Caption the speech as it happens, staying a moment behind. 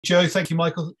Joe, thank you,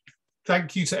 Michael.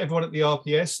 Thank you to everyone at the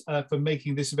RPS for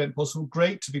making this event possible.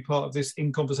 Great to be part of this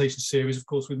In Conversation series, of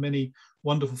course, with many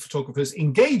wonderful photographers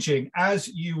engaging, as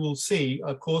you will see,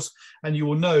 of course, and you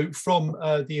will know from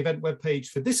the event webpage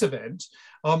for this event,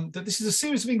 that this is a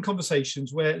series of In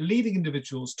Conversations where leading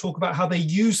individuals talk about how they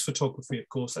use photography, of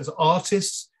course, as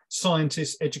artists,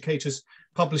 scientists, educators,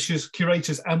 publishers,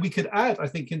 curators, and we could add, I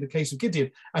think, in the case of Gideon,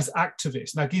 as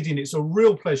activists. Now, Gideon, it's a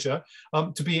real pleasure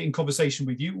to be in conversation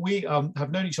with you. We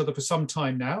have known each other for some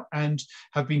time now and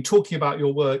have been talking about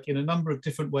your work in a number of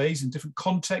different ways, in different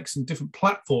contexts and different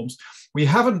platforms. We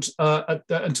haven't,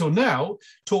 until now,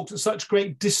 talked at such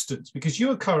great distance because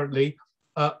you are currently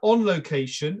on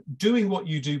location, doing what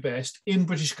you do best in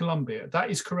British Columbia.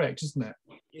 That is correct, isn't it?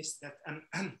 Yes,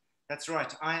 that's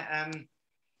right. I am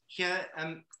here,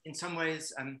 in some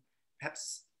ways,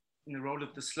 perhaps in the role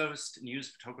of the slowest news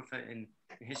photographer in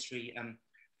history,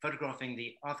 photographing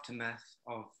the aftermath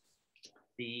of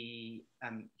the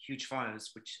huge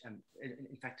fires, which,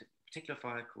 in fact, a particular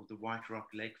fire called the White Rock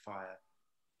Lake Fire,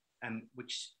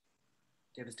 which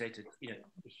devastated,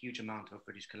 a huge amount of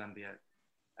British Columbia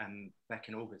back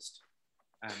in August.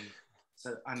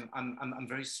 So I'm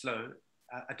very slow.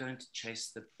 I don't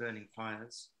chase the burning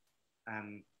fires.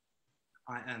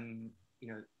 I am,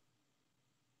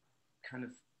 kind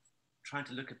of trying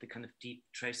to look at the kind of deep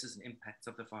traces and impacts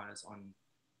of the fires on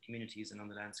communities and on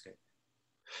the landscape.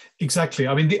 Exactly.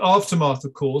 I mean, the aftermath,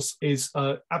 of course, is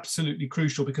absolutely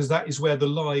crucial because that is where the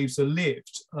lives are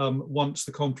lived once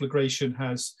the conflagration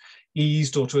has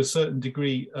eased or to a certain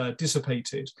degree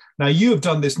dissipated. Now, you have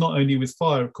done this not only with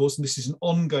fire, of course, and this is an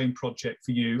ongoing project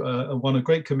for you, one of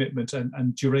great commitment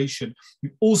and duration.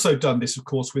 You've also done this, of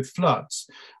course, with floods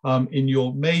in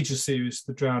your major series,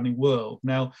 The Drowning World.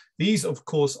 Now, these, of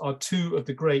course, are two of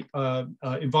the great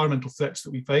environmental threats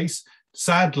that we face.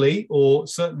 Sadly, or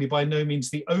certainly by no means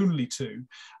the only two,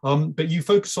 but you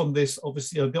focus on this,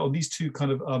 obviously, on these two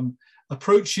kind of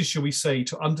approaches, shall we say,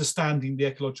 to understanding the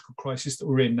ecological crisis that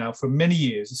we're in now for many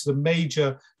years. This is a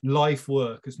major life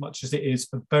work as much as it is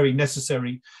a very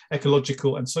necessary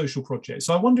ecological and social project.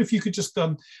 So I wonder if you could just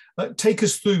take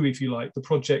us through, if you like, the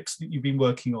projects that you've been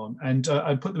working on and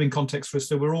put them in context for us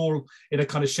so we're all in a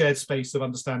kind of shared space of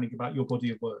understanding about your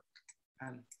body of work.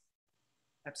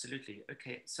 Absolutely.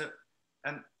 Okay, so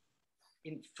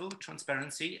in full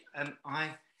transparency,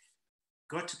 I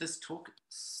got to this talk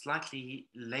slightly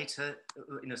later,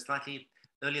 slightly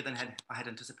earlier than I had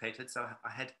anticipated. So I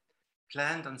had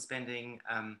planned on spending,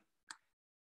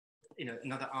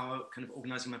 another hour kind of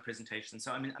organizing my presentation.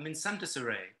 So I'm in some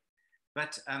disarray.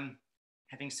 But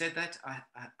having said that, I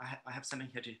have something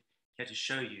here to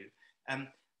show you.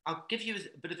 I'll give you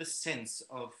a bit of a sense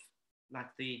of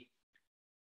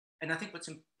and I think what's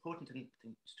important to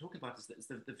talk about is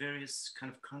the various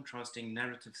kind of contrasting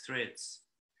narrative threads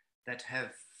that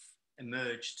have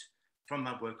emerged from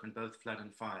my work on both flood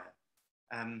and fire.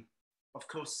 Of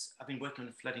course, I've been working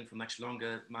on flooding for much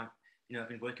longer. I've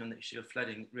been working on the issue of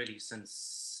flooding really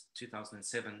since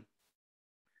 2007,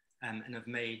 and I've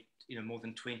made more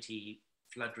than 20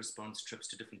 flood response trips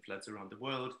to different floods around the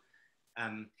world.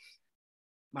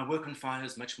 My work on fire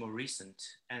is much more recent,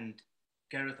 and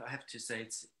Gareth, I have to say,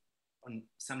 it's on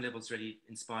some levels really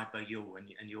inspired by your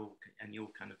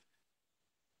kind of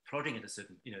prodding at a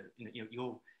certain,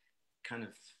 your kind of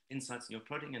insights and your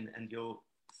prodding and your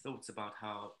thoughts about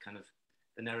how kind of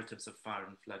the narratives of fire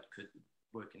and flood could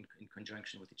work in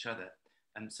conjunction with each other.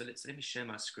 So let me share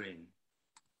my screen.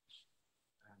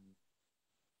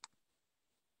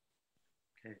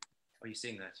 Okay, are you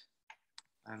seeing that?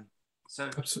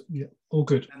 Absolutely, yeah, all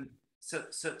good. So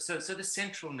the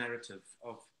central narrative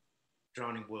of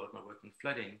Drowning World, my work on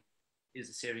flooding, is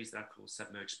a series that I call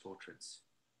Submerged Portraits.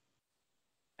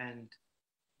 And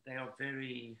they are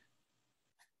very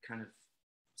kind of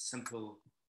simple,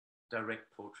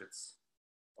 direct portraits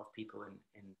of people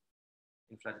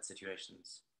in flooded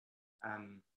situations.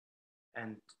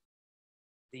 And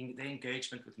their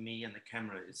engagement with me and the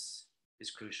camera is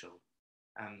crucial.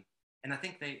 And I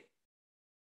think they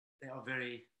are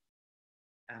very,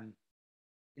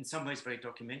 in some ways very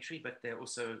documentary, but they're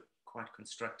also quite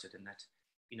constructed in that,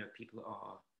 people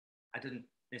are, I didn't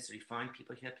necessarily find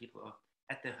people here, people are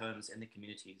at their homes and their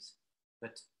communities,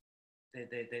 but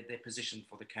they're positioned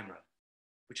for the camera,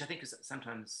 which I think is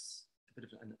sometimes a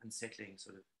bit of an unsettling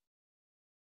sort of,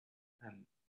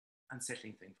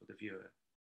 unsettling thing for the viewer.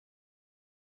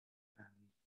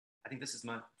 I think this is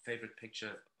my favorite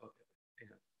picture,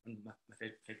 my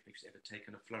favorite picture ever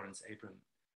taken of Florence Abram,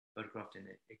 photographed in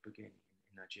Ekpogeni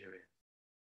in Nigeria.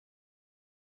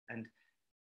 And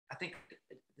I think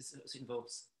this also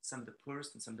involves some of the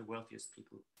poorest and some of the wealthiest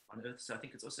people on Earth. So I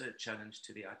think it's also a challenge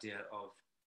to the idea of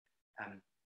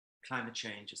climate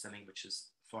change is something which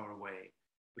is far away,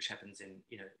 which happens in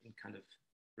kind of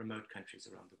remote countries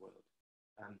around the world.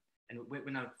 And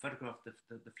when I photographed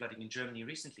the flooding in Germany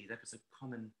recently, that was a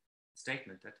common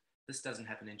statement that this doesn't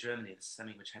happen in Germany. This is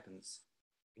something which happens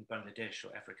in Bangladesh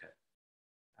or Africa.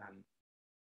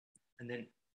 And then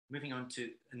moving on to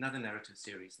another narrative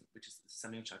series, which is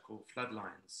something which I call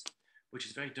Floodlines, which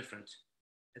is very different.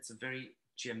 It's a very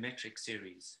geometric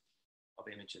series of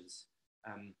images,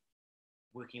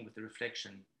 working with the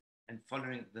reflection and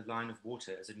following the line of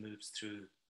water as it moves through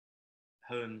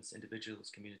homes,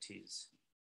 individuals, communities,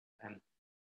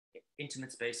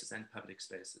 intimate spaces and public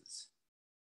spaces.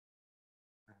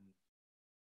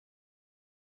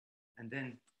 And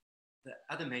then the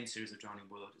other main series of Drowning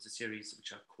World is a series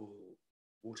which I call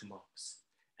Watermarks.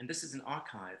 And this is an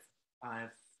archive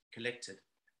I've collected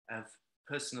of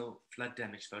personal flood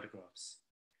damage photographs.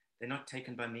 They're not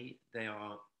taken by me, they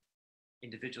are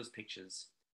individuals' pictures.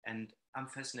 And I'm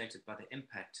fascinated by the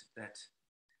impact that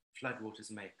floodwaters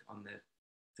make on the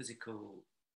physical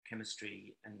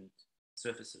chemistry and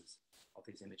surfaces of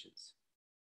these images.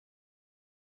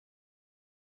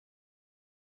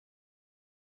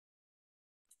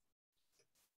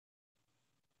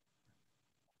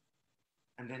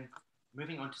 And then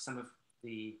moving on to some of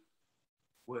the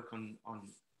work on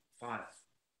fire.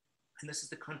 And this is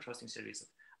the contrasting series.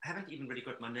 I haven't even really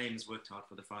got my names worked out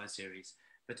for the fire series,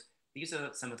 but these are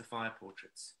some of the fire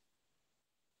portraits.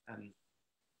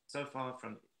 So far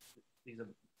these are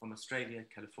from Australia,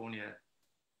 California,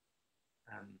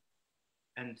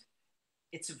 and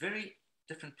it's a very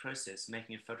different process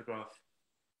making a photograph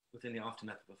within the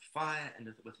aftermath of a fire and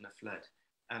within a flood.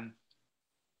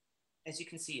 As you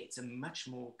can see, it's a much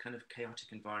more kind of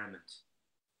chaotic environment.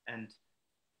 And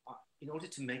in order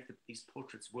to make these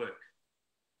portraits work,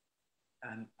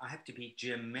 I have to be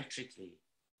geometrically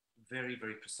very,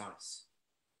 very precise,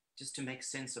 just to make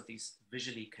sense of these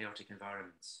visually chaotic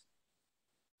environments.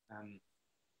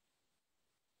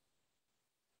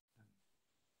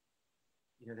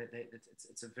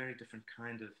 It's a very different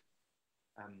kind of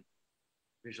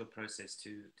visual process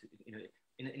to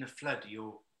in a flood,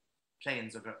 your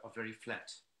planes are very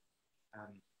flat,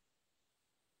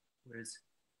 whereas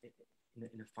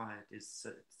in a fire it is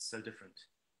so different.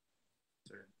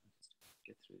 Sorry, I'll just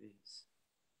get through these.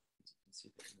 You can see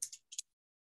the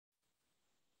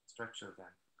structure of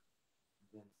that.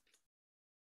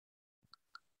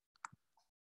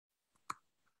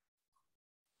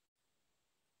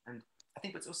 And I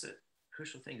think what's also a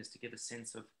crucial thing is to give a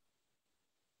sense of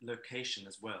location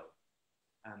as well.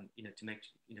 To make,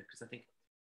 because I think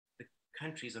the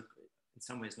countries are in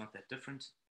some ways not that different,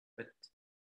 but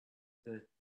the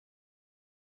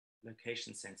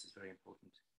location sense is very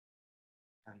important.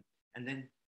 And then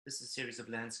this is a series of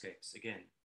landscapes, again,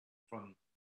 from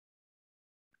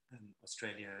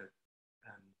Australia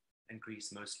and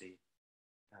Greece mostly.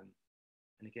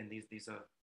 And again, these are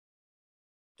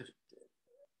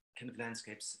kind of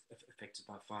landscapes affected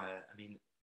by fire. I mean,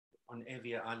 on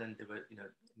Evia Island, there were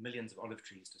millions of olive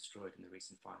trees destroyed in the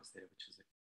recent fires there, which is a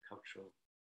cultural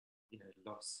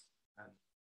loss.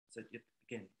 So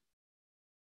again,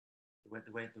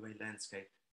 the way landscape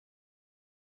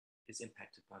is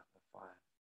impacted by fire.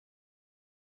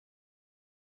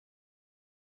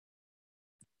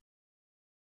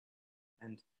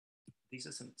 And these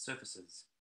are some surfaces,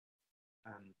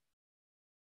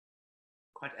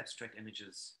 quite abstract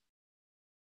images,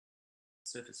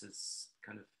 surfaces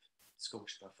kind of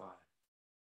scorched by fire.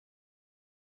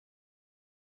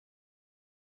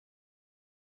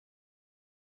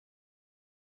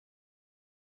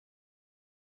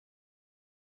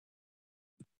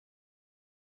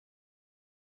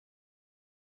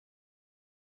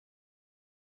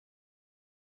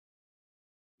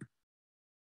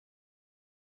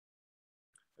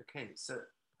 Okay, so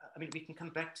I mean, we can come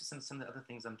back to some of the other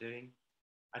things I'm doing.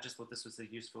 I just thought this was a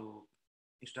useful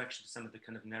introduction to some of the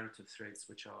kind of narrative threads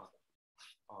which are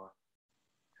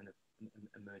kind of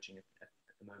emerging at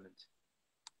the moment.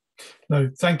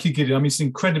 No, thank you, Gideon. I mean, it's an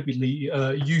incredibly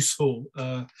useful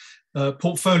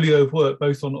portfolio of work,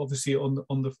 both obviously on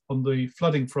the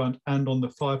flooding front and on the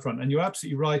fire front. And you're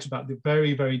absolutely right about the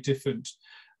very, very different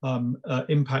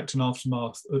impact and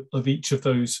aftermath of each of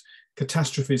those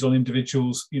catastrophes on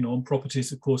individuals, on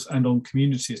properties, of course, and on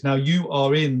communities. Now, you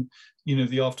are in,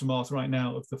 the aftermath right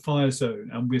now of the fire zone,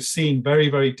 and we're seeing very,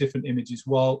 very different images,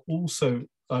 while also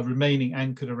remaining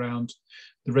anchored around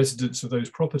the residents of those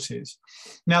properties.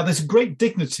 Now, there's a great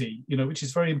dignity, which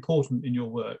is very important in your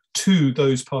work, to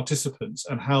those participants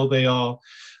and how they are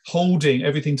holding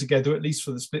everything together, at least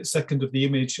for the split second of the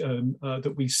image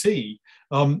that we see,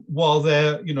 while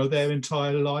their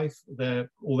entire life,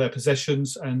 all their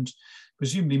possessions, and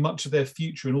presumably much of their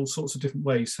future in all sorts of different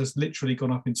ways has literally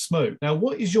gone up in smoke. Now,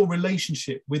 what is your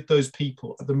relationship with those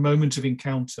people at the moment of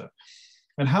encounter?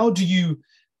 And how do you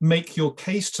make your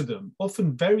case to them,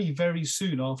 often very, very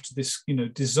soon after this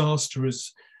disaster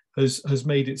has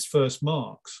made its first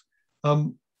marks,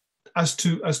 as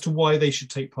to why they should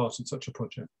take part in such a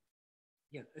project?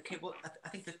 Yeah, okay, well, I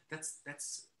think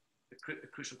that's a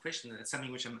crucial question. It's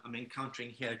something which I'm encountering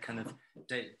here kind of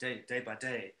day by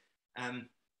day.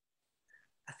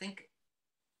 I think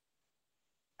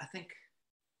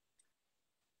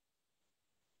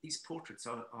these portraits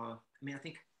are I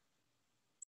think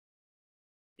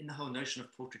in the whole notion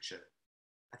of portraiture,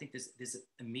 I think there's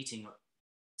a meeting,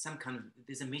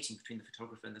 there's a meeting between the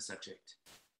photographer and the subject.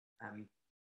 I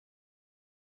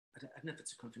don't know if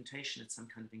it's a confrontation, it's some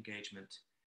kind of engagement.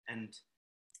 And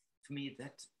for me,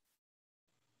 that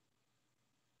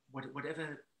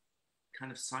whatever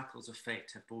kind of cycles of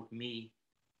fate have brought me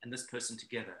and this person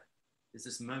together, there's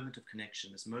this moment of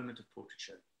connection, this moment of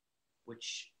portraiture,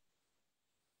 which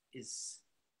is,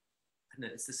 I don't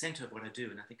know, it's the center of what I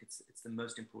do, and I think it's the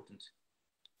most important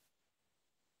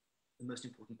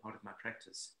part of my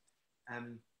practice. I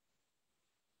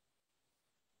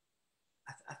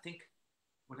think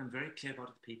what I'm very clear about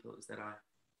with people is that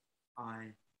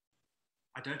I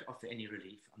don't offer any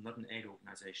relief. I'm not an aid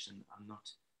organization. I'm not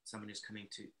someone who's coming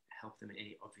to help them in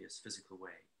any obvious physical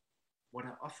way. What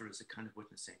I offer is a kind of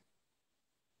witnessing,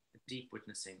 a deep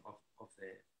witnessing of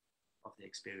their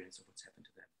experience of what's happened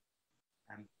to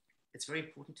them. It's very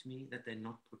important to me that they're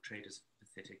not portrayed as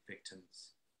pathetic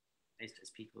victims, as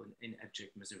people in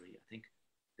abject misery. I think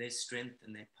their strength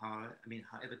and their power,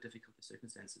 however difficult the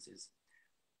circumstances is,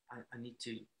 I need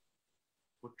to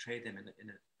portray them in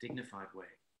a dignified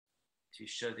way to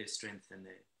show their strength and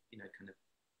their, kind of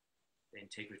their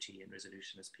integrity and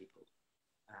resolution as people.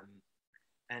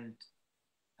 And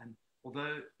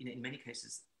although in many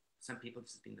cases, some people,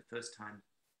 this has been the first time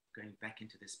going back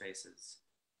into their spaces,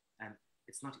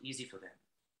 it's not easy for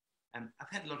them.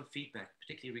 I've had a lot of feedback,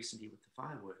 particularly recently with the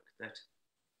firework, that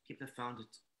people have found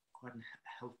it quite a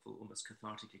helpful, almost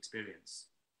cathartic experience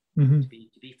to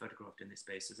be photographed in their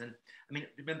spaces. And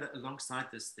remember,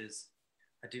 alongside this,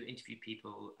 I do interview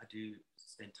people, I do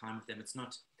spend time with them. It's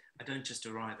not, I don't just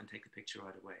arrive and take the picture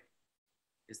right away.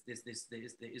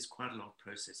 There is quite a long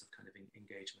process of kind of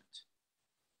engagement.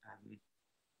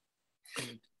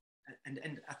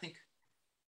 And I think,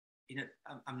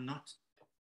 I'm not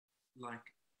like,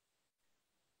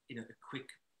 a quick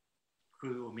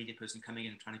crew or media person coming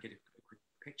in and trying to get a quick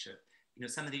picture.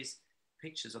 Some of these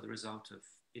pictures are the result of,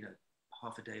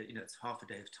 half a day, it's half a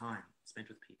day of time spent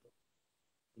with people.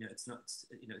 It's not,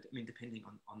 depending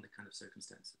on the kind of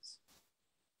circumstances.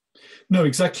 No,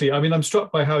 exactly. I'm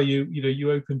struck by how you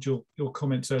opened your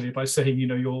comments earlier by saying,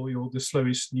 you're the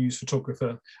slowest news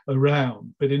photographer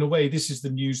around. But in a way, this is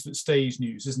the news that stays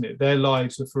news, isn't it? Their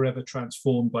lives are forever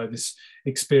transformed by this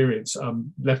experience,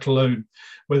 let alone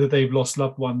whether they've lost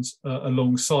loved ones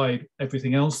alongside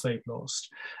everything else they've lost.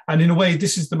 And in a way,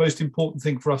 this is the most important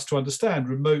thing for us to understand.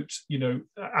 Remote,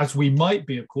 as we might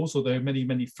be, of course, although many,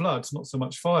 many floods, not so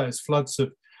much fires, floods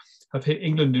have hit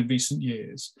England in recent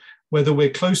years. Whether we're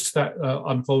close to that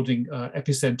unfolding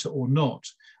epicenter or not,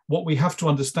 what we have to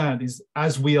understand is,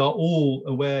 as we are all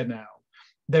aware now,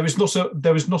 there is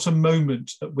not a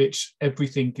moment at which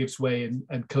everything gives way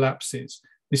and collapses.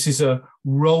 This is a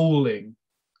rolling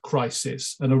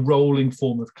crisis and a rolling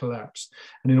form of collapse.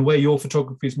 And in a way, your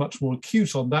photography is much more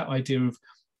acute on that idea of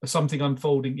something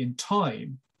unfolding in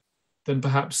time than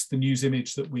perhaps the news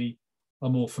image that we are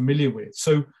more familiar with.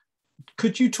 So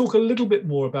could you talk a little bit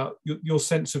more about your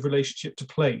sense of relationship to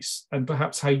place, and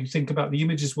perhaps how you think about the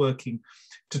images working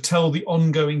to tell the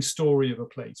ongoing story of a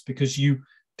place? Because you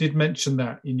did mention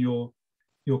that in your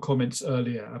comments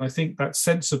earlier. And I think that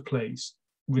sense of place,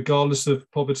 regardless of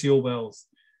poverty or wealth,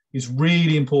 is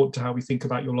really important to how we think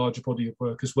about your larger body of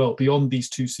work as well, beyond these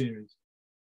two series.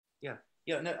 Yeah,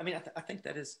 no, I think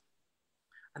that is,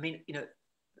 I think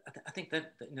that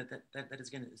is,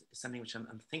 again, is something which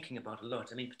I'm thinking about a lot.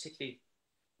 Particularly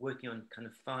working on kind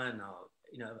of fire now,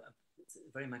 it's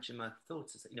very much in my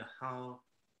thoughts is that, how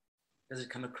does it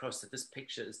come across that this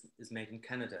picture is made in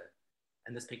Canada,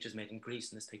 and this picture is made in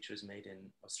Greece, and this picture is made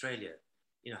in Australia?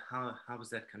 How is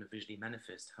that kind of visually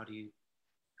manifest? How do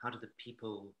the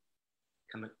people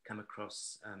come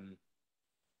across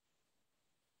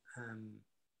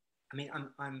I mean,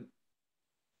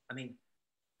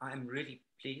 I'm really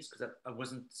pleased because I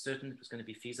wasn't certain it was going to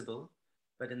be feasible,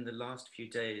 but in the last few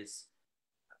days,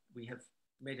 we have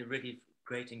made a really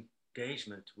great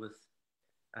engagement with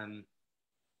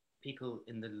people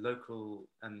in the local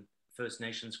First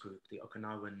Nations group, the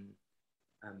Okinawan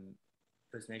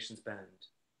First Nations band,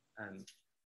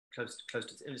 close to,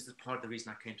 it was part of the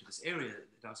reason I came to this area,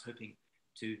 that I was hoping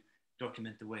to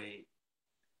document the way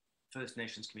First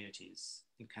Nations communities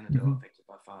in Canada are affected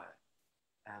by fire.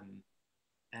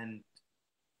 And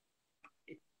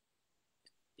it,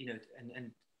 you know,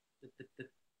 and the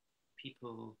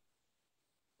people,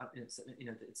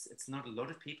 it's not a lot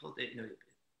of people,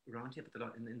 around here, but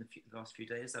in the last few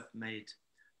days, I've made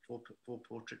four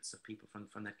portraits of people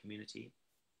from that community,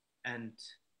 and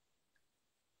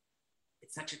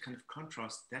it's such a kind of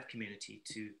contrast, that community,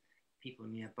 to people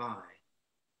nearby,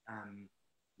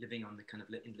 living on the kind of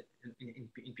in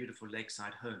beautiful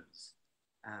lakeside homes,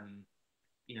 and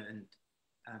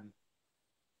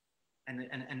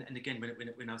again,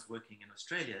 when I was working in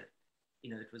Australia,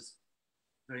 it was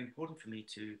very important for me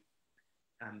to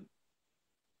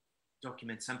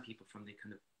document some people from the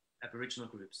kind of Aboriginal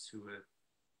groups who were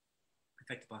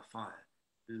affected by fire,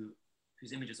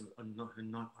 whose images are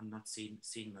not seen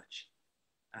much.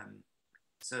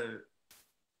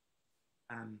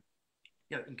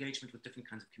 Engagement with different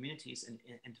kinds of communities and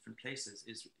different places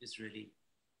is really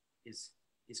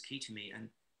key to me,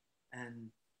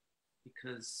 and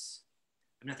because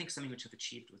I think something which I've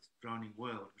achieved with Drowning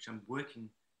World, which I'm working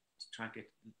to try and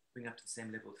bring up to the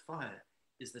same level with fire,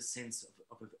 is the sense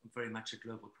of a very much a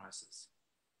global crisis.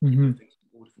 All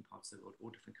different parts of the world, all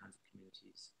different kinds of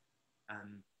communities.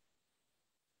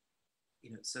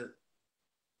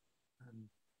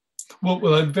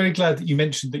 Well, I'm very glad that you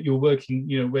mentioned that you're working,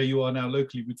 where you are now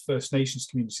locally with First Nations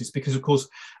communities, because of course,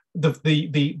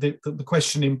 the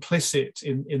question implicit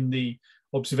in the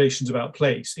observations about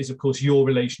place is, of course, your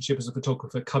relationship as a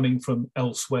photographer coming from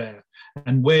elsewhere,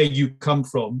 and where you come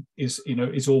from is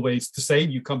always the same.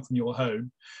 You come from your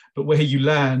home, but where you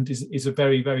land is a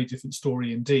very, very different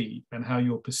story indeed, and how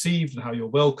you're perceived and how you're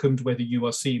welcomed, whether you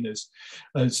are seen as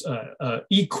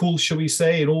equal, shall we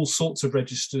say, in all sorts of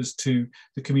registers to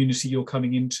the community you're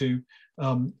coming into.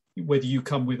 Whether you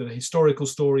come with a historical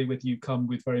story, whether you come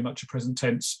with very much a present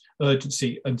tense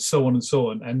urgency, and so on and so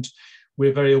on. And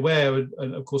we're very aware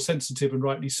and of course sensitive, and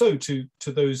rightly so, to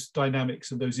those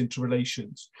dynamics and those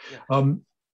interrelations. Yeah.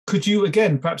 Could you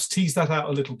again perhaps tease that out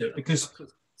a little bit? Because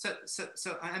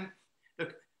so I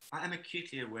am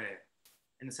acutely aware,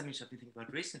 and something which I've been thinking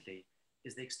about recently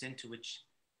is the extent to which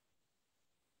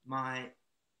my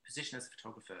position as a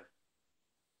photographer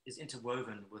is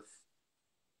interwoven with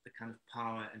the kind of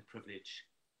power and privilege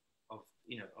of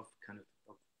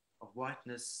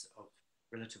whiteness, of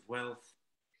relative wealth.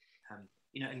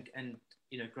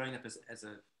 Growing up as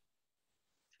a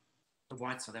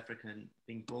white South African,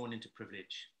 being born into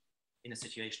privilege in a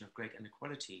situation of great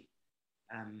inequality,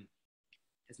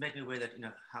 has made me aware that,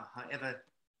 however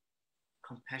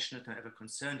compassionate or ever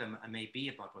concerned I may be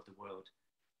about what the world,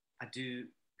 I do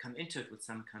come into it with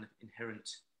some kind of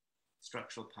inherent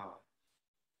structural power.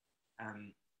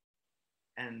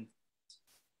 And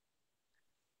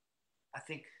I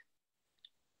think,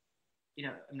 I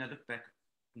look back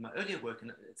in my earlier work,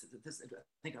 and I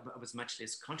think I was much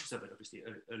less conscious of it, obviously,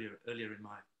 earlier in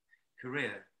my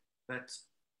career. But,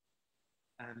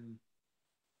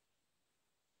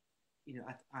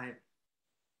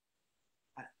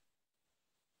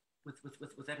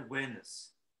 with that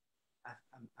awareness,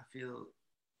 I feel,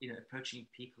 approaching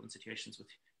people in situations with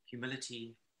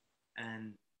humility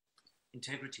and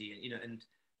integrity,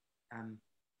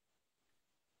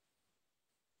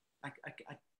 I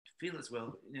feel as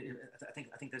well, I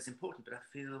think that's important, but I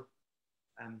feel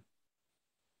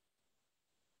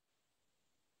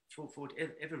for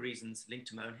whatever reasons linked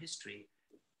to my own history,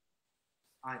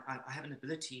 I have an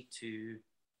ability to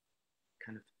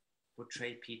kind of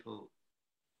portray people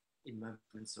in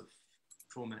moments of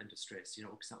trauma and distress,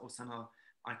 or somehow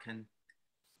I can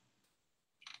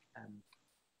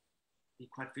be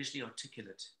quite visually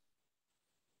articulate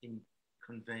in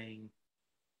conveying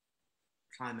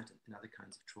climate and other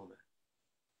kinds of trauma.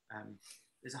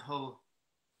 There's a whole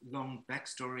long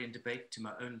backstory and debate to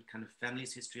my own kind of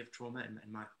family's history of trauma, and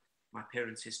my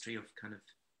parents' history of kind of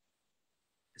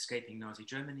escaping Nazi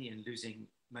Germany and losing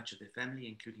much of their family,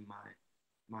 including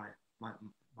my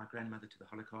grandmother to the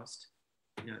Holocaust.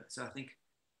 So I think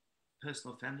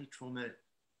personal family trauma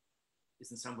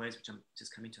is in some ways, which I'm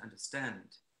just coming to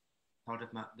understand, part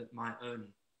of my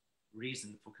own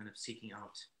reason for kind of seeking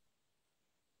out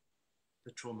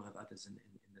the trauma of others in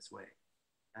this way.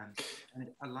 And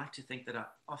I like to think that I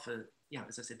offer, yeah,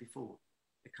 as I said before,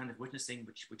 the kind of witnessing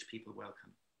which people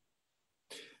welcome.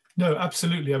 No,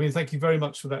 absolutely. I mean, thank you very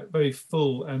much for that very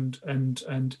full and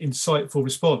insightful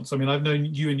response. I mean, I've known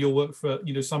you and your work for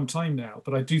some time now,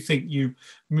 but I do think you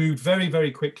moved very,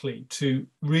 very quickly to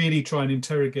really try and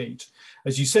interrogate,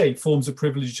 as you say, forms of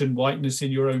privilege and whiteness in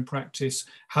your own practice,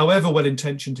 however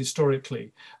well-intentioned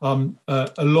historically,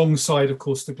 alongside, of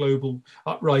course, the global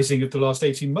uprising of the last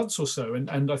 18 months or so.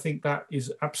 And I think that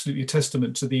is absolutely a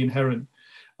testament to the inherent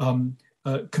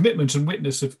commitment and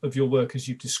witness of your work as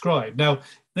you've described. Now,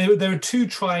 there are two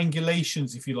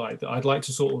triangulations, if you like, that I'd like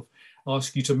to sort of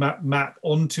ask you to map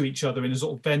onto each other in a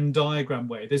sort of Venn diagram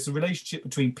way. There's the relationship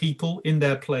between people in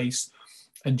their place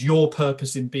and your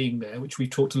purpose in being there, which we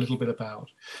talked a little bit about.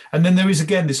 And then there is,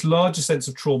 again, this larger sense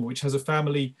of trauma, which has a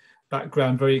family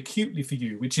background very acutely for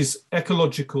you, which is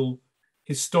ecological,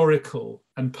 historical,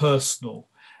 and personal.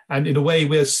 And in a way,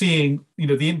 we're seeing,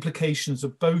 the implications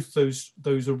of both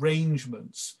those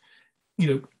arrangements,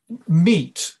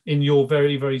 meet in your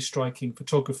very, very striking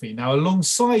photography. Now,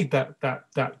 alongside that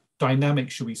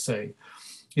dynamic, shall we say,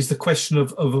 is the question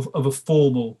of a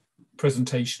formal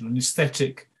presentation, an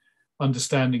aesthetic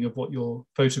understanding of what you're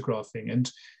photographing.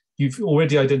 And you've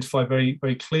already identified very,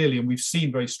 very clearly, and we've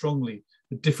seen very strongly,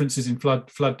 the differences in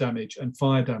flood damage and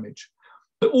fire damage.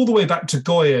 But all the way back to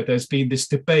Goya, there's been this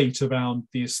debate around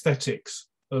the aesthetics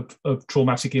of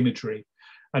traumatic imagery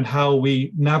and how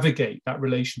we navigate that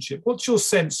relationship. What's your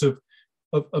sense of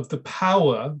the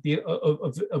power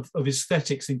of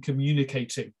aesthetics in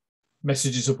communicating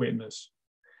messages of witness?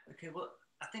 Okay, well,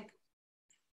 I think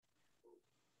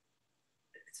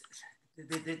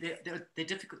they're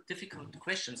difficult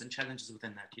questions and challenges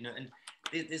within that, and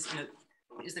there's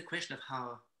is the question of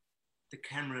how the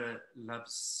camera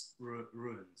loves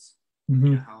ruins,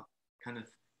 mm-hmm. How kind of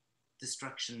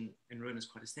destruction and ruin is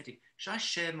quite aesthetic. Should I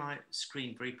share my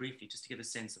screen very briefly just to give a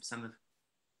sense of some of?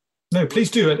 No,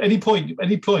 please do. At any point,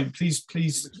 please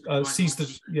seize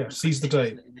the day.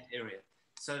 In that area.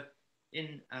 So,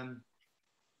 in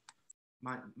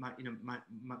my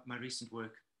recent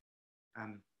work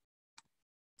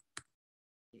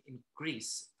in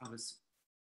Greece, I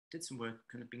did some work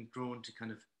kind of being drawn to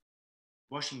kind of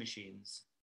washing machines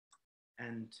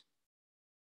and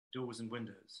doors and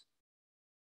windows,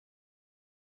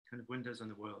 kind of windows on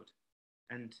the world.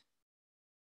 And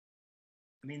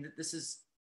I mean, this is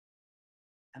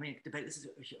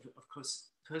of course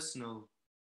personal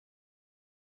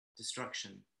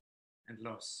destruction and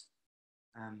loss,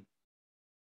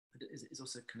 but it's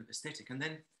also kind of aesthetic. And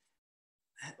then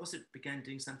I also began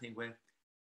doing something where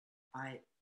I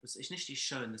was initially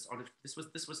shown this olive. This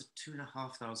was a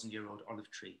 2,500-year-old olive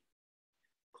tree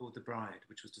called the Bride,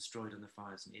 which was destroyed in the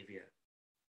fires in Evia,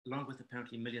 along with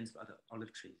apparently millions of other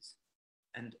olive trees.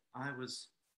 And I was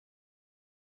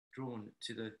drawn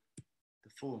to the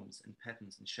forms and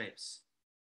patterns and shapes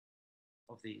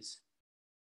of these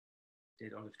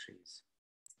dead olive trees,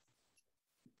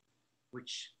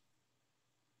 which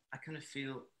I kind of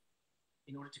feel,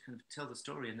 in order to kind of tell the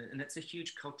story, and that's a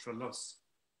huge cultural loss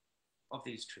of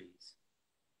these trees,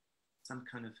 some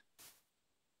kind of,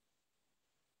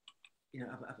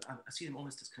 I see them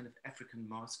almost as kind of African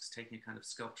masks taking a kind of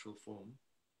sculptural form.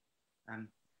 And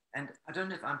I don't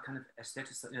know if I'm kind of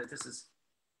this is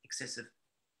excessive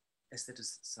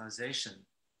aestheticization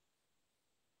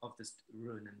of this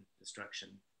ruin and destruction.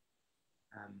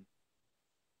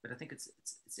 But I think it's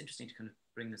interesting to kind of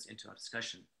bring this into our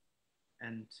discussion.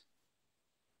 And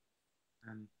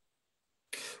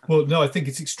well, no, I think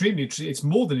it's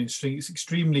more than interesting. It's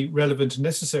extremely relevant and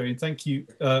necessary. And thank you,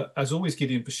 as always,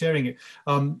 Gideon, for sharing it.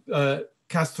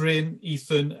 Catherine,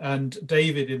 Ethan, and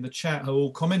David in the chat are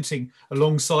all commenting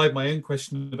alongside my own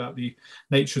question about the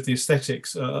nature of the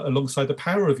aesthetics, alongside the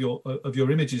power of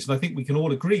your images. And I think we can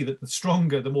all agree that the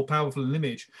stronger, the more powerful an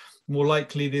image, the more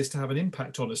likely it is to have an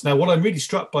impact on us. Now, what I'm really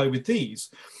struck by with these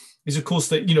is, of course,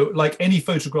 that, like any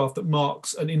photograph that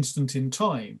marks an instant in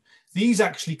time, these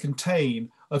actually contain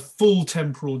a full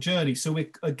temporal journey. So we're,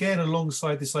 again,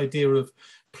 alongside this idea of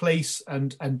place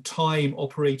and time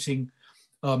operating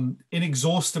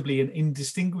inexhaustibly and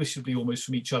indistinguishably almost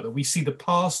from each other. We see the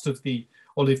past of the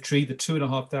olive tree, the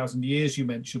 2,500 years you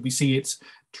mentioned. We see its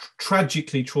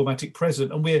tragically traumatic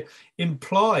present, and we're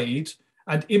implied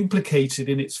and implicated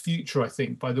in its future, I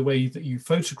think, by the way that you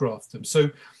photograph them. So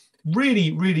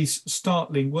really, really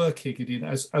startling work here, Gideon,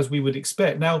 as we would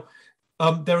expect. Now,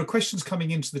 there are questions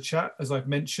coming into the chat, as I've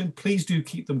mentioned. Please do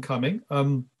keep them coming.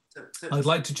 I'd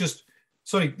like to just,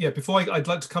 sorry, yeah, I'd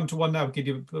like to come to one now,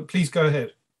 Gideon, but please go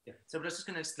ahead. Yeah, so I was just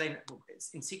going to explain,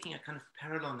 in seeking a kind of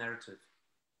parallel narrative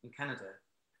in Canada,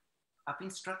 I've been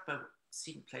struck by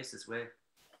seeing places where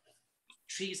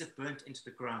trees have burnt into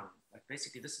the ground. Like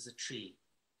basically this is a tree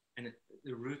and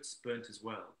the roots burnt as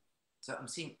well. So I'm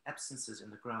seeing absences in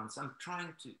the ground. So I'm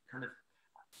trying to kind of,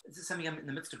 this is something I'm in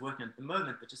the midst of working on at the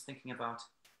moment, but just thinking about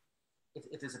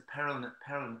if there's a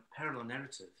parallel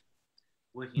narrative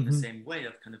working in the same way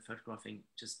of kind of photographing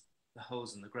just the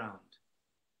holes in the ground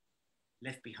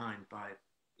left behind by,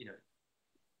 you know,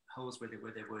 holes where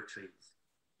there were trees.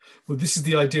 Well, this is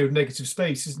the idea of negative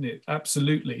space, isn't it?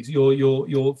 Absolutely.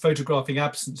 You're photographing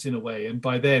absence in a way, and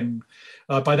by then,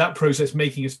 by that process,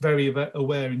 making us very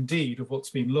aware indeed of what's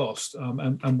been lost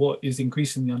and what is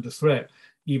increasingly under threat,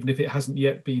 even if it hasn't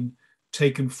yet been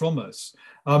taken from us.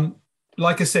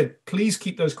 Like I said, please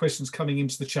keep those questions coming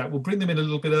into the chat. We'll bring them in a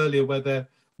little bit earlier where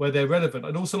they're relevant.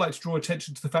 I'd also like to draw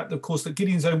attention to the fact that, of course, that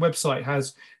Gideon's own website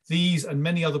has these and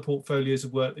many other portfolios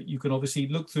of work that you can obviously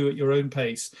look through at your own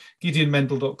pace,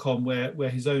 gideonmendel.com, where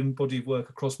his own body of work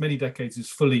across many decades is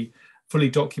fully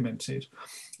documented.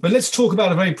 But let's talk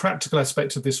about a very practical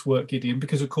aspect of this work, Gideon,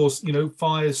 because, of course, you know,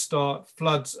 fires start,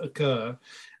 floods occur,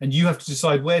 and you have to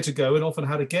decide where to go and often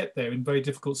how to get there in very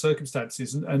difficult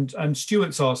circumstances. And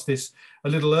Stuart's asked this a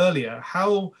little earlier.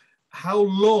 How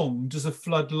long does a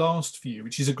flood last for you?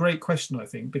 Which is a great question, I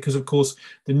think, because, of course,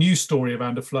 the news story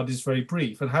around a flood is very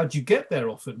brief. And how do you get there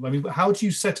often? I mean, how do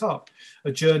you set up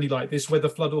a journey like this, whether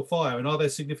flood or fire? And are there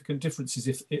significant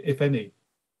differences, if any?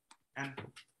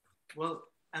 Well,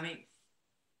 I mean,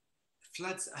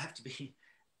 floods, I have to be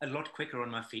a lot quicker on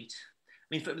my feet.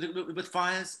 I mean, with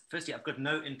fires, firstly, I've got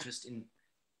no interest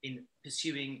in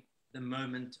pursuing the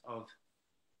moment of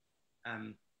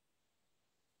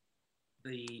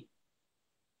the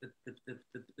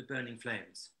burning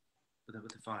flames with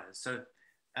the fires. So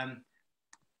I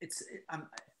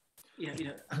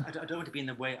don't want to be in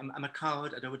the way. I'm a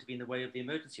coward. I don't want to be in the way of the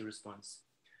emergency response.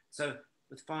 So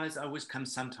with fires, I always come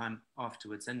sometime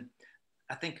afterwards. And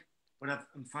I think what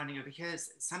I'm finding over here is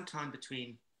sometime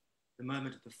between the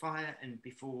moment of the fire and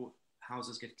before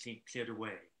houses get cleared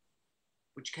away,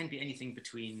 which can be anything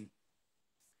between,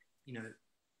 you know,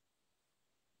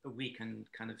 a week and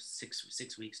kind of six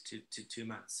weeks to 2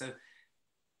 months. So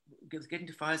getting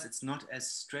to fires, it's not as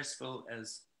stressful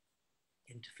as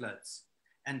into floods.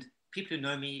 And people who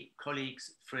know me,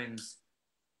 colleagues, friends,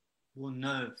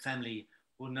 family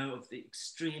will know of the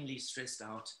extremely stressed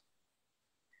out,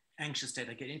 anxious state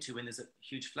I get into when there's a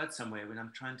huge flood somewhere, when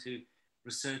I'm trying to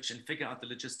research and figure out the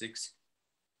logistics.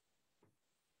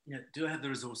 You know, do I have the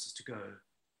resources to go?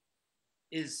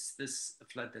 Is this a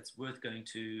flood that's worth going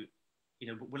to? You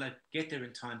know, will I get there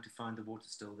in time to find the water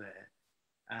still there?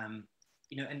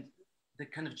 You know, and the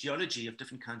kind of geology of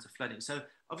different kinds of flooding. So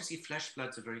obviously flash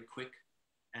floods are very quick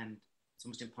and it's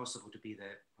almost impossible to be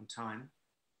there on time.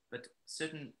 But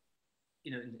certain,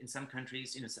 you know, in some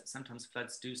countries, you know, sometimes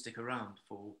floods do stick around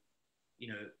for, you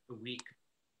know, a week,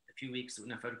 a few weeks.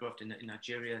 When I photographed in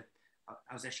Nigeria,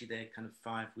 I was actually there kind of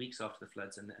 5 weeks after the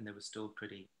floods, and they were still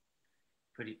pretty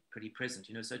present,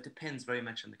 you know. So it depends very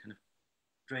much on the kind of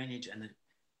drainage and the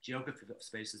geography of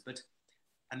spaces. But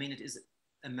I mean, it is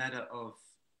a matter of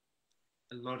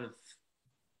a lot of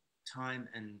time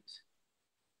and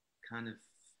kind of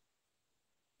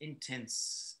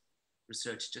intense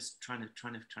research, just trying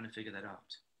to figure that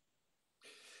out.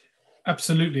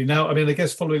 Absolutely. Now, I mean, I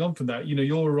guess following on from that, you know,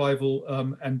 your arrival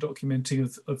and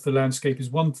documenting of the landscape is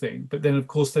one thing, but then of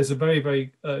course there's a very,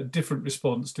 very different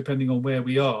response depending on where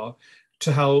we are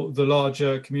to how the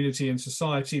larger community and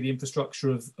society, the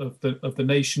infrastructure of the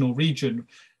nation or region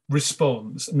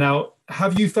responds. Now,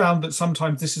 have you found that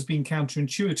sometimes this has been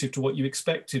counterintuitive to what you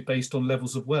expected based on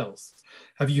levels of wealth?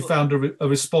 Have you found a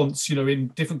response, you know, in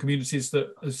different communities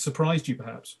that has surprised you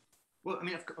perhaps? Well, I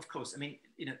mean, of course, I mean,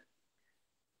 you know,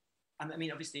 I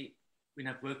mean, obviously, when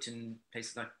I've worked in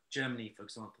places like Germany, for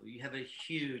example, you have a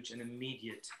huge and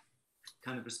immediate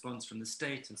kind of response from the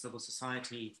state and civil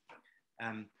society.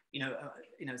 You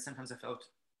know, sometimes I felt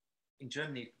in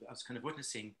Germany, I was kind of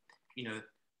witnessing, you know,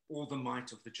 all the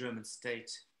might of the German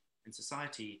state and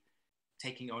society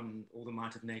taking on all the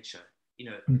might of nature.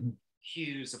 You know,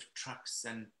 queues of trucks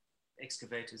and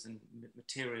excavators and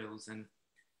materials and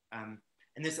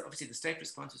there's obviously the state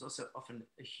response is also often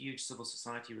a huge civil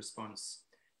society response.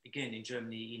 Again, in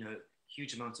Germany, you know,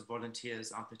 huge amounts of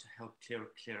volunteers out there to help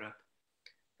clear up,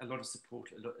 a lot of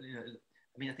support. You know,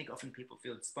 I mean, I think often people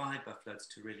feel inspired by floods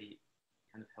to really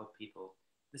kind of help people.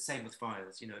 The same with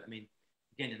fires. You know, I mean,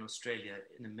 again, in Australia,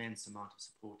 an immense amount of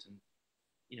support, and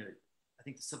you know, I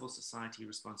think the civil society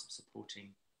response of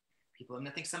supporting people. And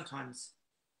I think sometimes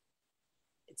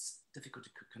it's difficult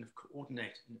to kind of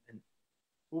coordinate and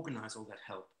organize all that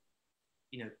help.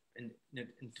 and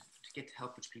to get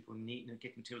help which people need,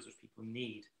 get materials which people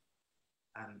need,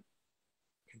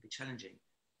 can be challenging.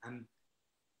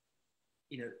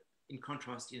 In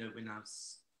contrast, when I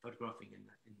was photographing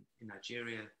in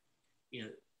Nigeria,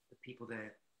 the people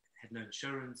there had no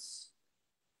insurance.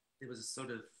 There was a sort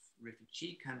of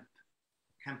refugee camp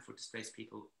for displaced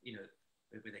people,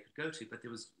 where they could go to, but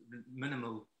there was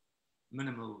minimal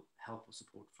help or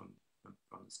support from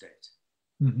the state.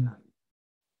 Mm-hmm.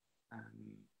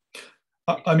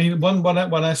 I mean,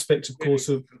 one aspect, of course,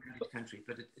 of from country to country,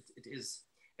 but it is,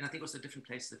 and I think also different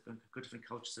places have got different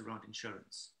cultures around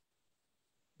insurance.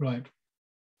 Right.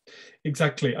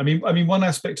 Exactly. I mean, one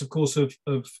aspect, of course, of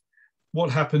what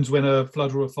happens when a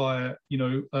flood or a fire,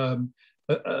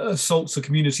 assaults a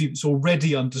community that's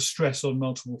already under stress on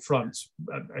multiple fronts,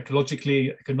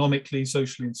 ecologically, economically,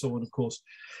 socially, and so on, of course,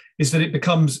 is that it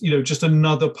becomes, just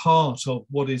another part of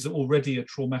what is already a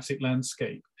traumatic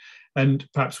landscape. And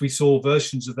perhaps we saw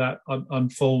versions of that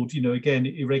unfold, again,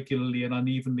 irregularly and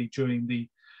unevenly during the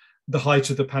height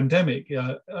of the pandemic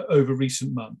over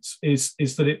recent months, is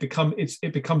that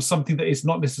it becomes something that is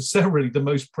not necessarily the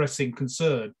most pressing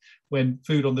concern when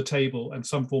food on the table and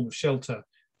some form of shelter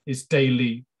is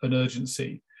daily an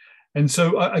urgency. And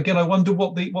so again, I wonder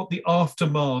what the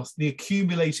aftermath, the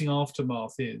accumulating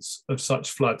aftermath is of such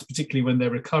floods, particularly when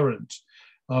they're recurrent,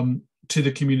 to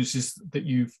the communities that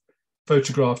you've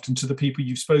photographed and to the people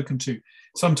you've spoken to.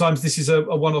 Sometimes this is a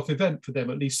one-off event for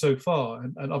them, at least so far,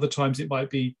 and other times it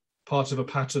might be part of a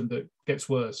pattern that gets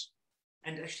worse.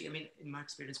 And actually, I mean, in my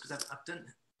experience, because I've done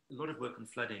a lot of work on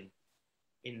flooding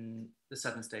in the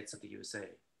southern states of the USA,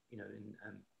 in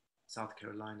South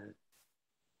Carolina,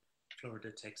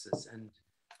 Florida, Texas, and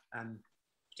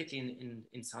particularly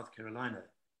in South Carolina,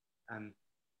 I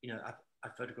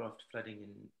photographed flooding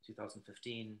in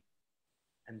 2015,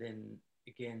 and then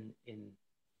again in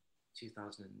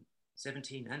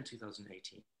 2017 and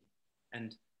 2018.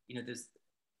 And,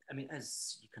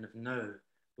 as you kind of know,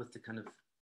 with the kind of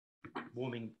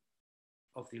warming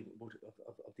of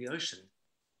the ocean,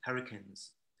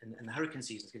 hurricanes, and the hurricane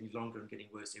season is getting longer and getting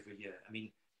worse every year. I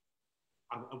mean,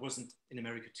 I wasn't in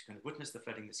America to kind of witness the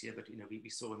flooding this year, but, we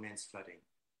saw immense flooding.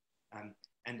 And,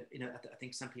 I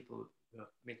think some people who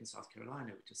met in South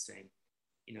Carolina were just saying,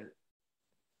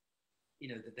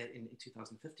 that they, in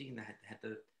 2015, they had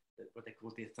the what they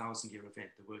called the 1,000-year event,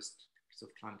 the worst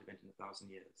sort of climate event in 1,000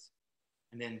 years.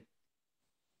 And then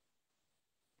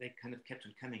they kind of kept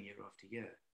on coming year after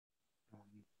year.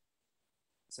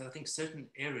 So I think certain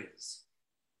areas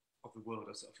of the world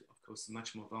are, of course,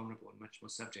 much more vulnerable and much more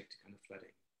subject to kind of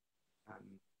flooding,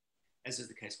 as is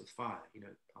the case with fire.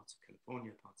 Parts of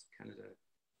California, parts of Canada,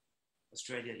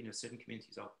 Australia. Certain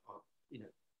communities are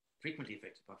frequently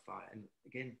affected by fire. And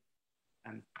again,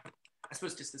 I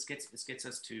suppose just this gets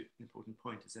us to an important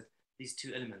point, is that these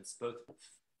two elements, both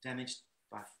damaged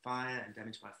by fire and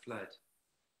damaged by flood,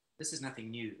 this is nothing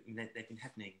new. I mean, they've been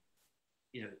happening,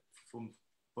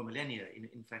 for millennia.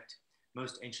 In fact,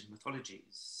 most ancient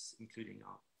mythologies, including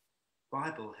our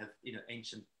Bible, have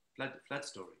ancient flood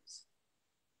stories.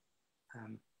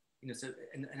 So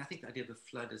and I think the idea of the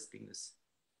flood as being this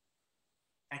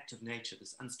act of nature,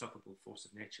 this unstoppable force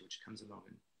of nature, which comes along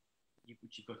and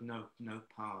which you've got no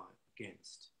power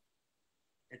against.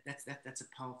 That's a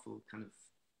powerful kind of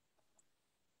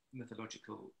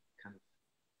mythological kind of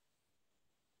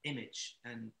image.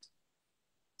 And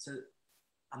so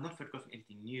I'm not photographing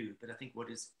anything new, but I think what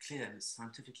is clear and has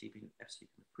scientifically been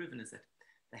absolutely proven is that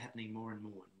they're happening more and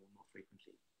more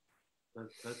frequently,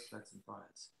 both floods and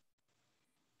fires.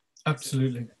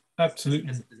 Absolutely,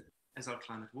 absolutely. As our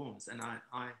climate warms, and I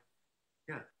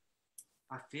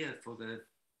fear for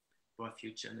our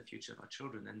future and the future of our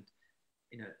children. And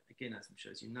again, as I'm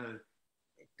sure as you know,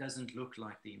 it doesn't look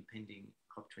like the impending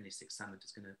COP26 summit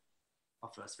is going to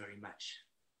offer us very much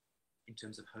in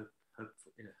terms of hope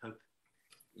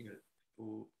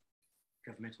for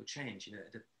governmental change.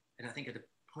 And I think at a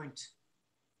point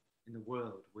in the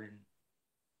world when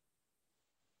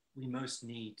we most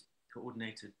need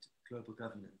coordinated global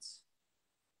governance,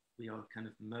 we are kind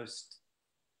of most,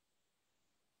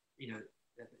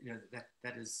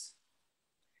 that is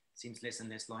seems less and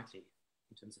less likely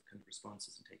in terms of kind of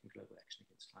responses and taking global action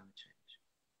against climate change.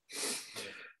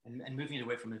 And moving it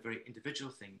away from a very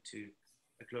individual thing to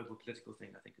a global political thing,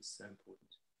 I think, is so important.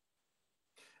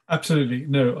 Absolutely.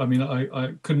 No, I mean,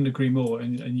 I couldn't agree more.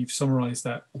 And you've summarized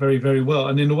that very, very well.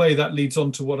 And in a way, that leads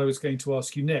on to what I was going to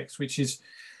ask you next, which is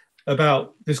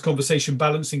about this conversation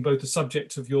balancing both the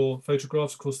subject of your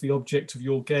photographs, of course, the object of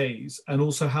your gaze, and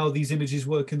also how these images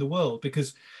work in the world.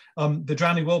 Because the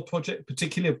Drowning World project,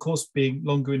 particularly, of course, being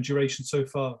longer in duration so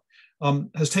far,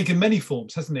 has taken many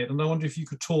forms, hasn't it? And I wonder if you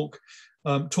could talk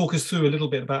us through a little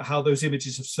bit about how those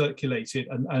images have circulated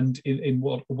and in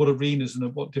what arenas and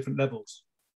at what different levels.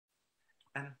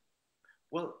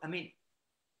 Well, I mean,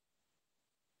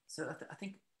 so I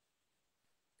think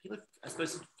people, I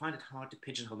suppose, find it hard to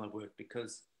pigeonhole my work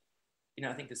because, you know,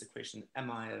 I think there's a question: am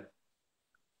I a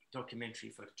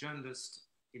documentary photojournalist?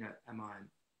 You know, am I an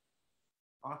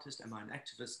artist? Am I an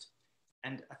activist?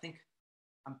 And I think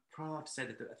I'm proud to say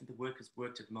that I think the work has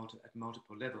worked at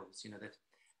multiple levels. You know, that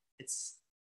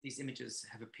these images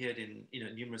have appeared in, you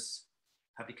know, numerous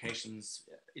publications.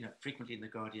 You know, frequently in the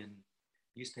Guardian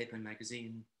newspaper and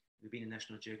magazine. We've been in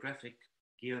National Geographic,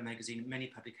 Geo magazine, many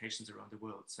publications around the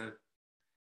world. So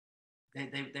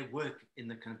they work in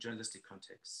the kind of journalistic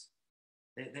context.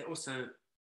 They also,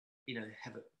 you know,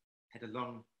 had a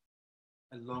long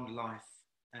life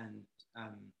and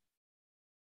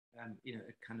you know,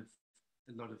 a kind of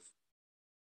a lot of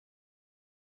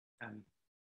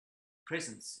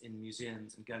presence in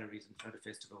museums and galleries and photo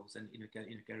festivals. And you know,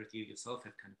 Gareth, you yourself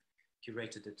have kind of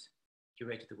curated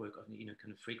the work of, you know,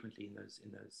 kind of frequently in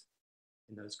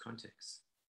those contexts.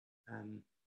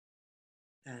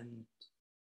 And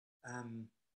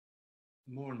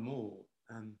more and more,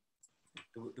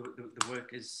 the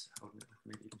work is, hold on,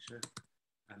 maybe you can show.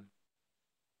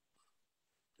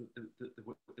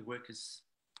 The work is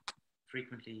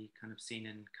frequently kind of seen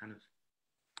in kind of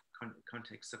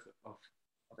contexts of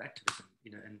activism,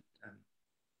 you know,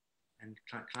 and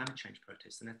climate change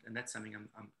protests, and that's something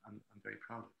I'm very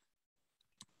proud of.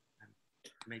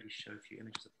 Maybe show a few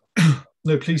images of that.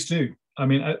 No, please do. I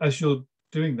mean, as you're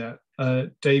doing that,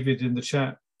 David in the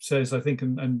chat says, I think,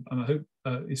 and I hope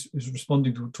is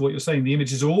responding to what you're saying, the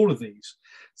images are all of these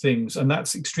things, and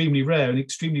that's extremely rare and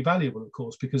extremely valuable, of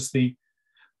course, because the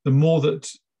more that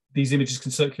these images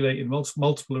can circulate in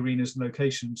multiple arenas and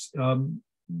locations,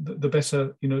 the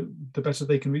better, you know, the better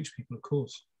they can reach people, of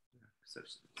course. So,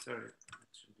 sorry.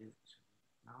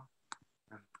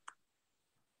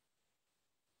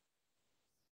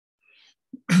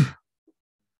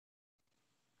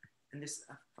 And this,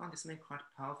 I found this something quite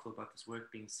powerful about this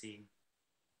work being seen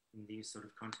in these sort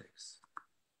of contexts.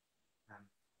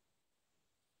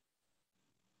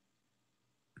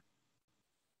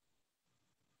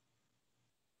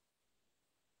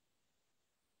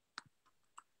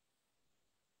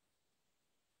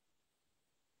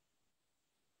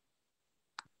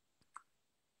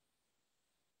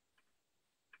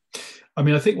 I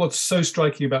mean, I think what's so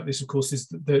striking about this, of course, is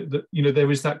that you know, there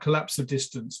is that collapse of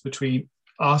distance between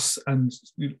us and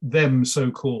them,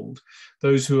 so-called,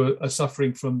 those who are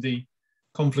suffering from the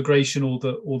conflagration or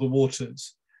the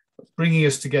waters, bringing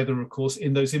us together, of course,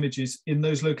 in those images, in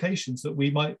those locations that we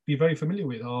might be very familiar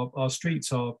with, our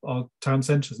streets, our town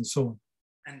centres, and so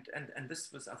on. And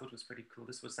this was, I thought, was pretty cool.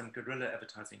 This was some guerrilla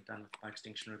advertising done by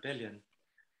Extinction Rebellion,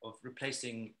 of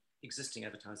replacing existing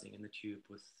advertising in the tube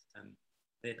with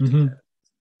their particular.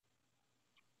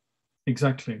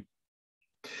 Exactly.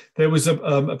 There was a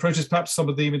protest. Perhaps some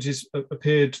of the images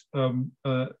appeared in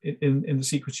the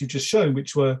sequence you've just shown,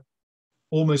 which were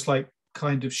almost like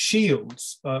kind of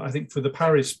shields. I think for the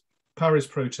Paris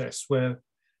protests, where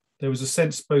there was a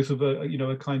sense both of a, you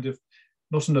know, a kind of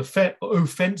not an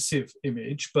offensive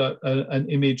image, but an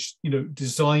image, you know,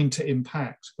 designed to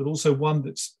impact, but also one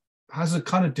that has a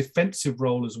kind of defensive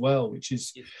role as well, which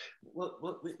is. Yes.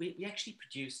 Well, we actually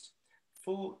produced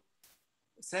for.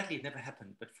 Sadly, it never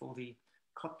happened, but for the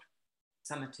COP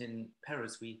summit in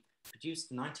Paris, we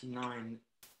produced 99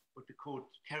 what we called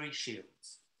carry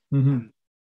shields,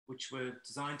 which were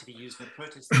designed to be used in a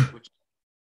protest, which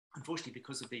unfortunately,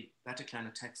 because of the Bataclan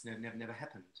attacks, never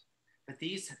happened. But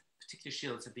these particular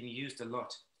shields have been used a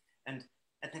lot. And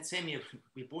at that same year,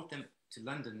 we brought them to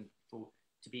London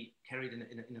to be carried in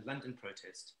a London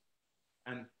protest.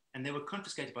 And they were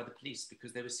confiscated by the police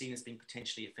because they were seen as being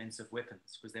potentially offensive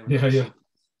weapons, because they were not shields.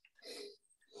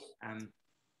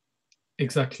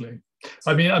 Exactly.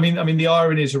 I mean, the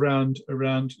ironies around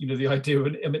you know, the idea of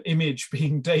an image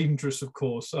being dangerous, of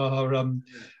course, are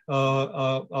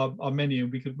many,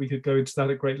 and we could go into that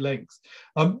at great length.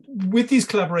 With these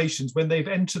collaborations, when they've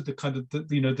entered the kind of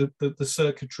the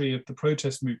circuitry of the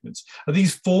protest movements, are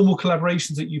these formal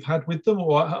collaborations that you've had with them,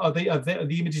 or are the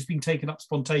images being taken up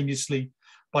spontaneously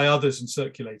by others and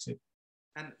circulated?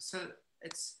 So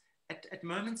it's at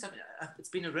moments it's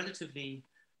been a relatively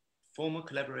formal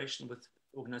collaboration with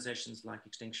organizations like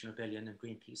Extinction Rebellion and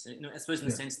Greenpeace, and, you know, I suppose in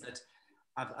the sense that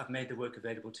I've made the work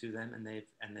available to them, and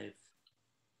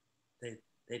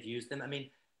they've used them. I mean,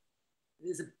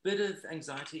 there's a bit of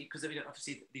anxiety because, you know,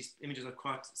 obviously these images are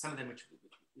quite, some of them which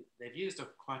they've used are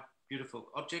quite beautiful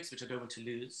objects which I don't want to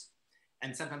lose,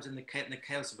 and sometimes in the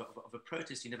chaos of a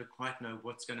protest, you never quite know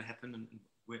what's going to happen and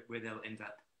where they'll end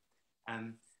up.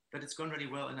 But it's gone really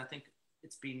well, and I think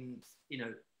it's been,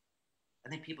 I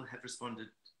think people have responded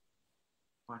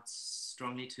quite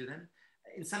strongly to them.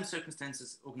 In some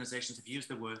circumstances, organizations have used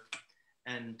the work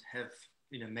and have,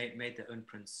 made their own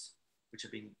prints, which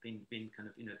have been kind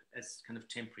of, as kind of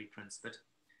temporary prints. But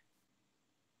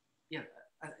yeah,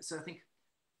 so I think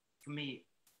for me,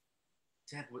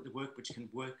 to have the work which can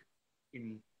work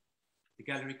in the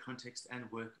gallery context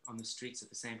and work on the streets at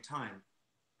the same time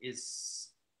is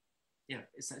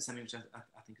something which I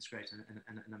think is great, and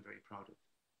I'm very proud of.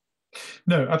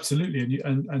 No, absolutely,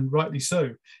 and rightly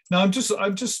so. Now, I'm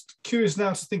just curious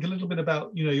now to think a little bit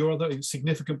about your other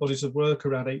significant bodies of work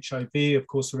around HIV, of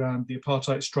course, around the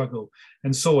apartheid struggle,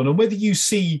 and so on, and whether you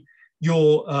see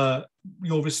your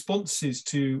responses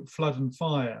to flood and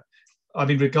fire. I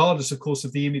mean, regardless, of course,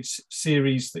 of the image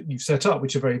series that you've set up,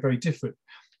 which are very, very different.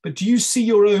 But do you see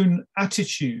your own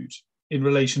attitude in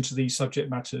relation to these subject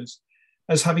matters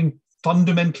as having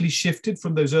fundamentally shifted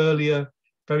from those earlier,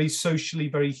 very socially,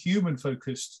 very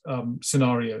human-focused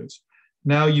scenarios?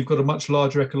 Now you've got a much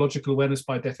larger ecological awareness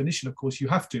by definition. Of course, you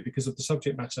have to because of the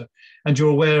subject matter, and you're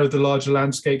aware of the larger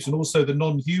landscapes and also the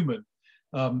non-human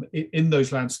in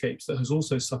those landscapes that has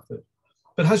also suffered.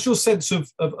 But has your sense of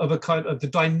a kind of the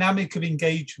dynamic of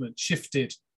engagement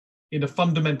shifted in a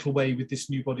fundamental way with this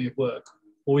new body of work,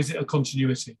 or is it a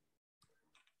continuity?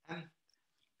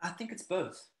 I think it's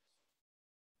both.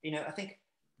 I think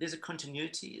there's a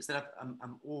continuity, is that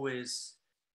I'm always,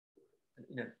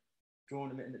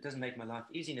 drawn, and it doesn't make my life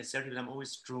easy necessarily, but I'm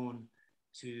always drawn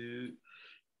to,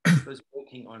 I suppose,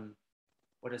 working on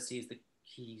what I see as the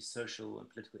key social and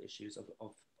political issues of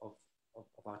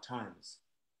our times.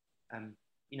 And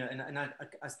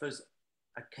I suppose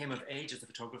I came of age as a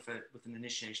photographer with an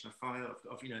initiation of fire,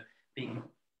 of being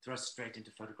thrust straight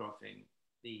into photographing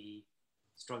the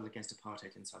struggle against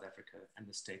apartheid in South Africa and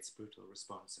the state's brutal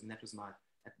response. And that was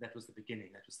the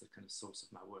beginning. That was the kind of source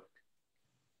of my work.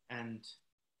 And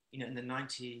in the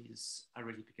 90s, I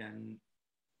really began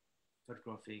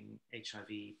photographing HIV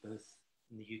both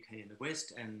in the UK and the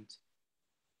West, and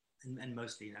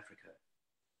mostly in Africa.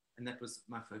 And that was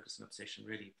my focus and obsession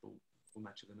really for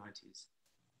much of the 90s.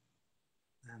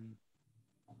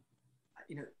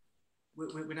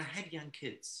 When I had young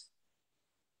kids,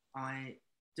 I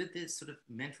did this sort of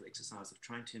mental exercise of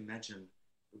trying to imagine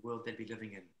the world they'd be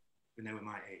living in when they were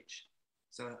my age.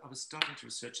 So I was starting to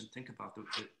research and think about the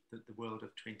world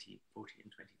of 2040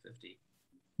 and 2050.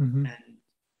 Mm-hmm. And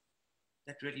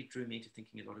that really drew me to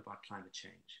thinking a lot about climate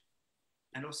change.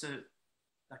 And also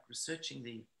like researching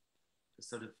the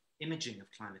sort of imaging of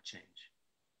climate change.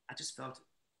 I just felt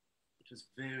it was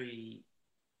very,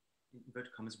 in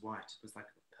inverted commas, white. It was like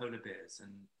polar bears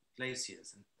and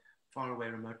glaciers and far away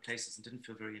remote places, and didn't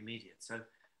feel very immediate. So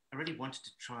I really wanted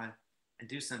to try and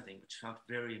do something which felt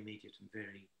very immediate and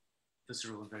very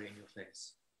visceral and very in your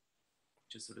face,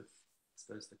 which is sort of, I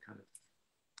suppose, the kind of,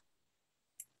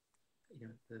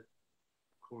 the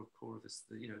core of this,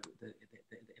 the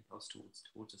impulse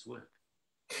towards this work.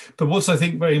 But what's, I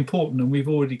think, very important, and we've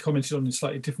already commented on in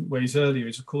slightly different ways earlier,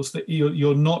 is of course that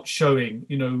you're not showing,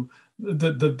 the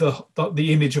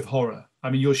image of horror. I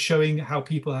mean, you're showing how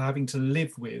people are having to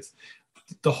live with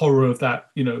the horror of that,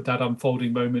 that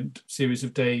unfolding moment, series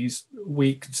of days,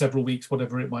 week, several weeks,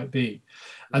 whatever it might be.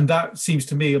 And that seems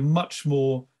to me a much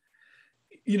more,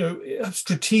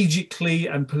 strategically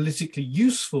and politically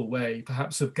useful way,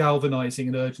 perhaps, of galvanizing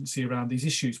an urgency around these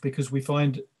issues, because we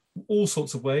find all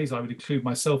sorts of ways, I would include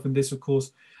myself in this, of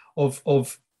course,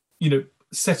 of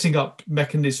setting up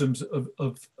mechanisms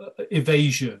of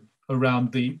evasion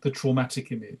around the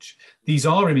traumatic image. These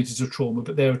are images of trauma,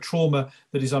 but they're a trauma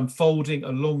that is unfolding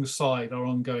alongside our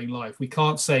ongoing life. We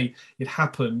can't say it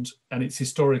happened and it's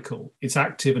historical, it's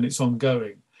active and it's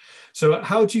ongoing. So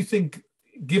how do you think,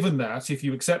 given that, if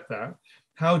you accept that,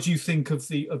 how do you think of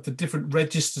the different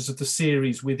registers of the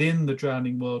series within the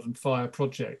Drowning World and Fire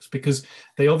projects? Because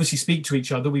they obviously speak to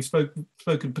each other. We've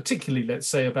spoken particularly, let's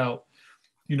say, about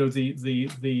the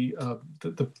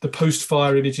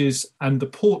post-fire images and the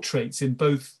portraits in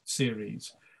both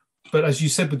series. But as you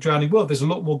said with Drowning World, there's a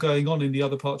lot more going on in the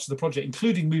other parts of the project,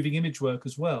 including moving image work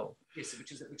as well. Yes,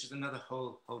 which is another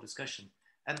whole discussion.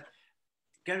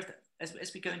 Gareth,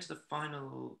 as we go into the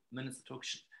final minutes of the talk,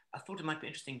 I thought it might be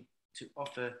interesting to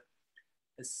offer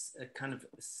a kind of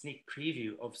a sneak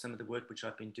preview of some of the work which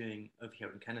I've been doing over here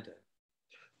in Canada.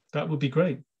 That would be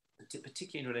great.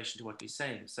 Particularly in relation to what we're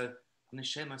saying. So I'm going to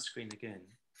share my screen again.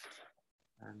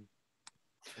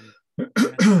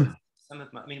 Some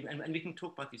of my, and we can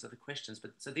talk about these other questions,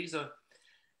 but so these are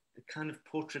the kind of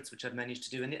portraits which I've managed to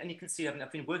do. And you can see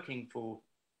I've been working for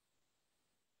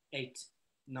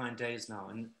 8-9 days now,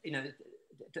 and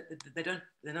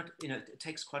they're not, it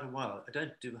takes quite a while. I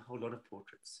don't do a whole lot of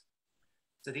portraits.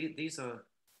 So these are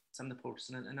some of the portraits,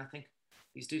 and I think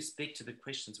these do speak to the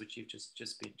questions which you've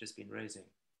just been raising.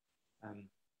 And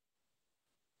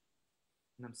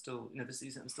I'm still, I'm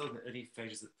still in the early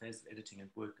phases of editing and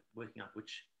working out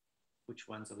which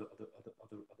ones are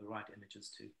the right images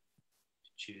to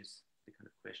choose, the kind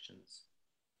of questions,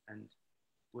 and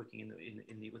working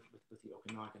with the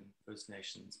Okanagan First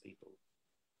Nations people.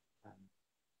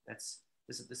 This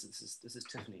is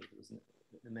Tiffany, who was an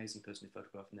amazing person to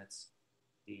photograph, and that's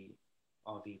the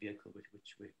RV vehicle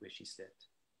where she slept,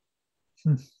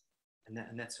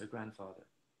 and that's her grandfather,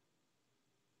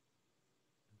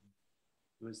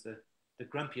 who was the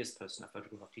grumpiest person I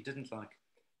photographed. He didn't like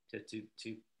to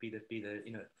be the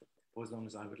for as long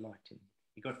as I would like him.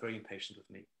 He got very impatient with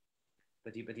me,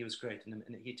 but he was great, and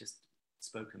he just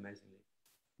spoke amazingly.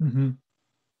 Mm-hmm.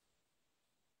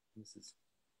 This is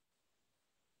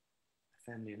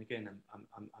a family, and again,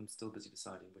 I'm still busy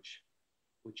deciding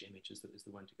which image is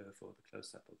the one to go for, the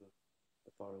close up or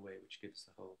the far away, which gives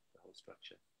the whole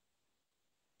structure.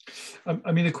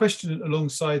 I mean, a question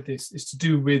alongside this is to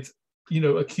do with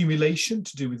accumulation,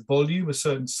 to do with volume, a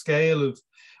certain scale of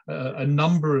a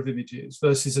number of images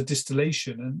versus a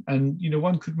distillation, and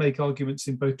one could make arguments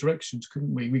in both directions,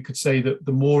 couldn't we? We could say that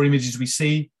the more images we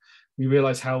see, we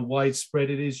realize how widespread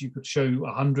it is. You could show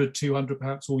 100, 200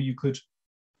 perhaps, or you could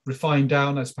refine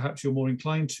down, as perhaps you're more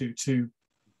inclined to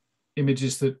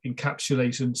images that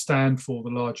encapsulate and stand for the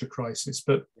larger crisis.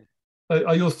 But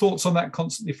are your thoughts on that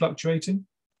constantly fluctuating?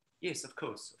 Yes, of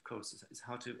course. It's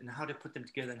how to put them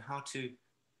together, and how to,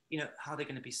 how they're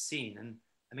going to be seen. And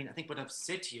I mean, I think what I've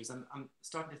said to you is I'm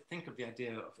starting to think of the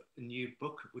idea of a new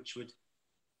book which would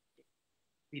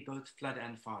be both flood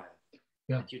and fire.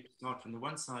 Yeah. That you'd start from the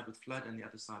one side with flood and the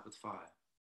other side with fire.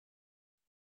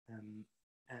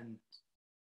 And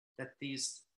that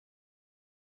these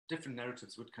different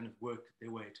narratives would kind of work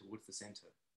their way towards the center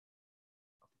of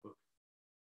the book.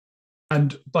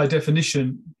 And by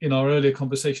definition, in our earlier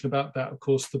conversation about that, of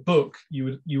course, the book,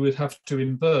 you would have to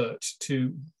invert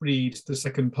to read the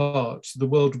second part. So the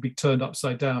world would be turned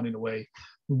upside down in a way,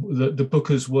 the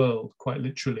booker's world, quite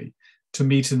literally, to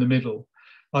meet in the middle.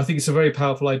 I think it's a very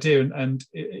powerful idea. And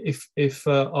if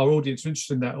our audience are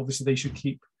interested in that, obviously they should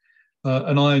keep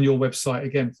an eye on your website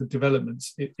again for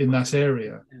developments in that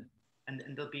area. And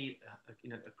there'll be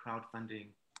a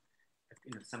crowdfunding,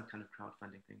 some kind of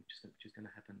crowdfunding thing which is going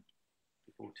to happen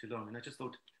before too long. And I just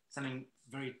thought something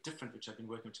very different, which I've been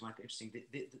working on, which might be interesting.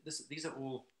 These are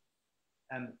all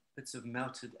bits of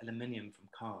melted aluminium from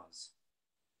cars,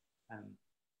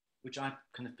 which I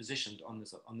kind of positioned on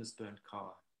this burnt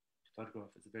car to photograph.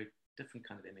 It's a very different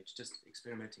kind of image, just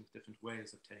experimenting with different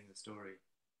ways of telling the story.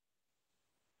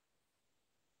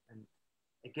 And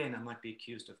again, I might be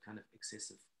accused of kind of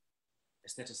excessive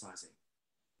aestheticizing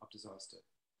of disaster.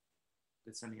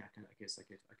 That's something I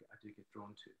do get drawn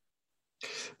to.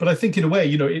 But I think in a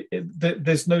way,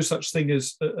 there's no such thing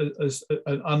as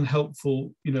an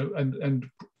unhelpful, and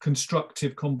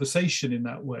constructive conversation in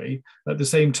that way at the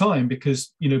same time,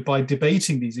 because, by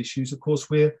debating these issues, of course,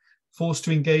 we're forced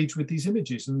to engage with these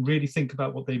images and really think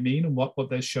about what they mean and what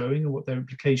they're showing and what their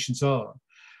implications are.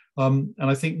 And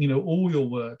I think, all your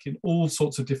work in all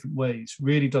sorts of different ways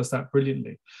really does that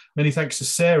brilliantly. Many thanks to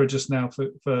Sarah just now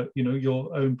for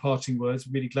your own parting words.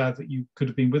 I'm really glad that you could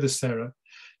have been with us, Sarah.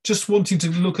 Just wanting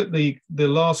to look at the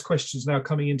last questions now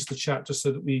coming into the chat, just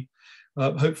so that we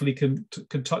hopefully can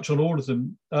touch on all of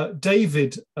them.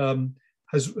 David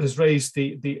has raised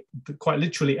the quite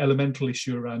literally elemental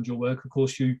issue around your work. Of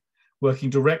course, you working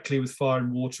directly with fire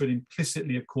and water, and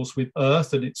implicitly, of course, with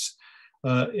earth and its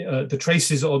the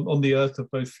traces on the earth of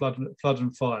both flood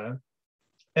and fire.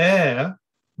 Air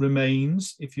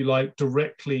remains, if you like,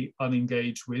 directly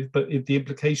unengaged with, but the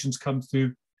implications come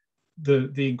through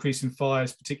the increase in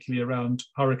fires, particularly around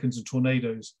hurricanes and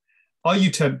tornadoes. Are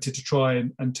you tempted to try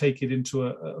and take it into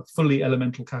a fully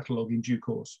elemental catalogue in due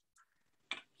course?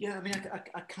 Yeah, I mean,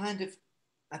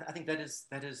 I think that is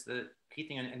the key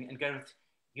thing. And Gareth,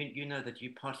 you know that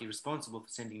you're partly responsible for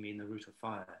sending me in the route of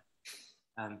fire.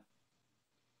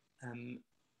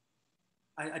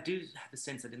 I do have a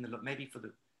sense that maybe for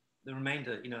the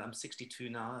remainder, I'm 62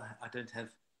 now. I don't have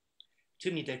too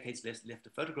many decades left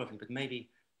of photographing, but maybe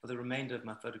for the remainder of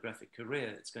my photographic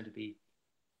career, it's going to be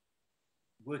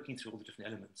working through all the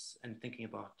different elements and thinking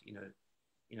about,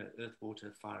 earth,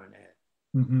 water, fire, and air.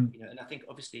 Mm-hmm. And I think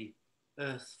obviously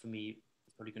earth for me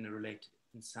is probably going to relate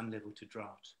in some level to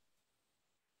drought,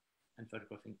 and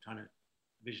photographing, trying to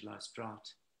visualize drought,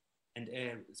 and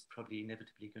air is probably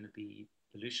inevitably going to be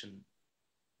pollution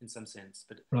in some sense.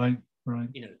 But right,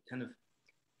 you know, kind of.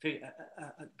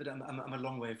 But I'm a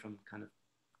long way from kind of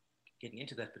getting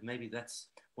into that. But maybe that's,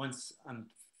 once I'm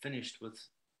finished with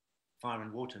fire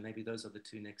and water, maybe those are the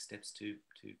two next steps to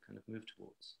kind of move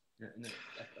towards. No,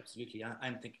 absolutely.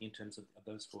 I'm thinking in terms of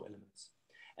those four elements.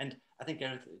 And I think,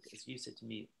 Gareth, as you said to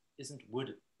me, isn't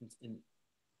wood in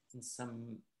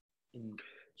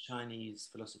Chinese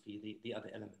philosophy the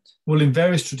other element? Well, in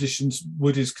various traditions,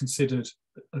 wood is considered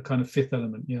a kind of fifth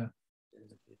element, yeah.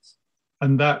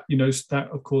 And that, you know,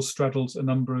 that of course straddles a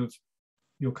number of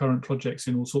your current projects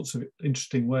in all sorts of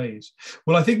interesting ways.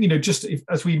 Well, I think, you know, just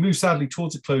as we move sadly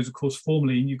towards a close, of course,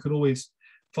 formally, you can always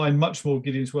find much more of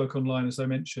Gideon's work online, as I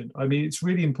mentioned. I mean, it's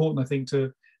really important, I think,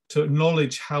 to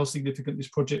acknowledge how significant this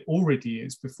project already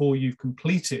is before you've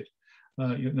completed,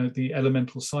 you know, the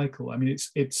elemental cycle. I mean,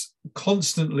 it's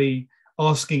constantly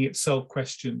asking itself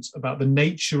questions about the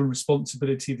nature and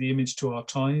responsibility of the image to our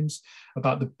times,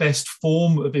 about the best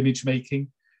form of image making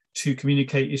to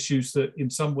communicate issues that in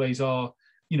some ways are,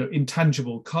 you know,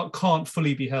 intangible, can't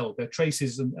fully be held. Their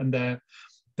traces and their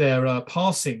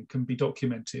passing can be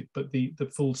documented, but the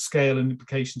full scale and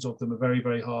implications of them are very,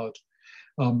 very hard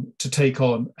to take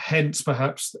on. Hence,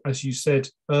 perhaps, as you said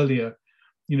earlier,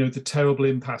 you know, the terrible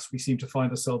impasse we seem to find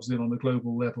ourselves in on a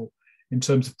global level in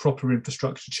terms of proper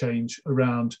infrastructure change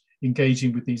around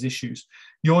engaging with these issues.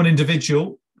 You're an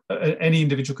individual, any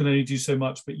individual can only do so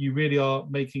much, but you really are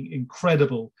making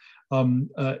incredible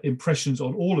impressions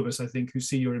on all of us, I think, who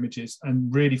see your images,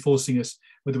 and really forcing us,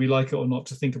 whether we like it or not,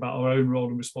 to think about our own role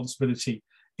and responsibility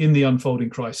in the unfolding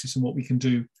crisis and what we can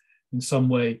do in some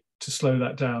way to slow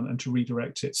that down and to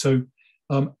redirect it. So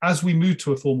as we move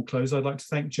to a formal close, I'd like to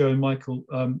thank Joe and Michael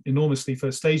enormously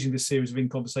for staging this series of In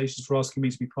Conversations, for asking me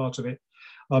to be part of it.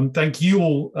 Thank you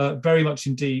all very much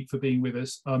indeed for being with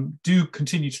us. Do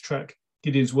continue to track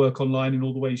Gideon's work online in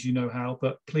all the ways you know how,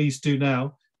 but please do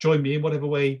now join me in whatever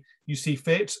way you see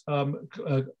fit,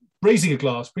 raising a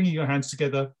glass, bringing your hands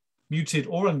together, muted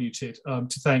or unmuted,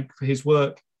 to thank for his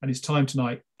work and his time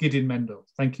tonight, Gideon Mendel.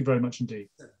 Thank you very much indeed.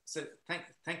 So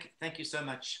thank you so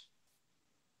much,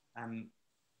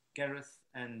 Gareth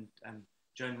and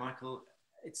Joe and Michael.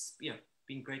 It's, you know,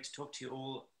 been great to talk to you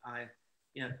all. I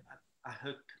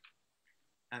hope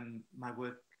my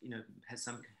work, you know, has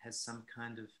some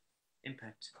kind of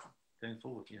impact going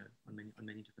forward, you know, on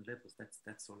many different levels.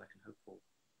 That's all I can hope for.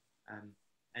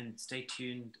 And stay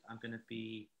tuned. I'm going to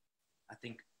be, I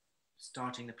think,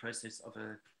 starting the process of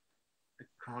a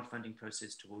crowdfunding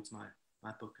process towards my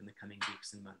book in the coming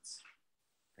weeks and months.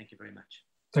 Thank you very much.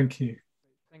 Thank you.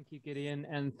 Thank you, Gideon,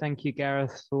 and thank you,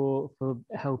 Gareth, for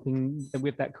helping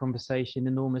with that conversation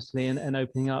enormously and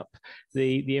opening up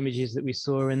the images that we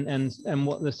saw and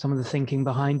what some of the thinking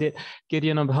behind it.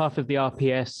 Gideon, on behalf of the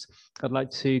RPS, I'd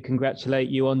like to congratulate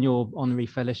you on your honorary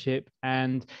fellowship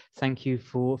and thank you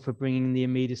for bringing the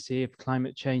immediacy of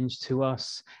climate change to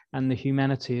us and the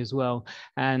humanity as well.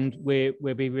 And we'll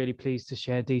be really pleased to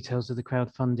share details of the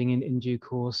crowdfunding in due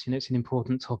course. You know, it's an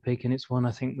important topic and it's one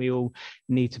I think we all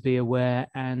need to be aware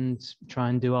and try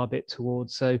and do our bit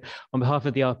towards. So on behalf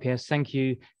of the RPS, thank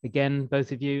you again,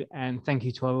 both of you, and thank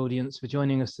you to our audience for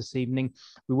joining us this evening.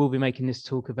 We will be making this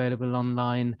talk available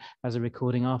online as a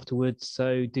recording afterwards,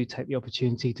 so do take the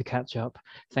opportunity to catch up.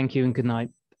 Thank you and good night.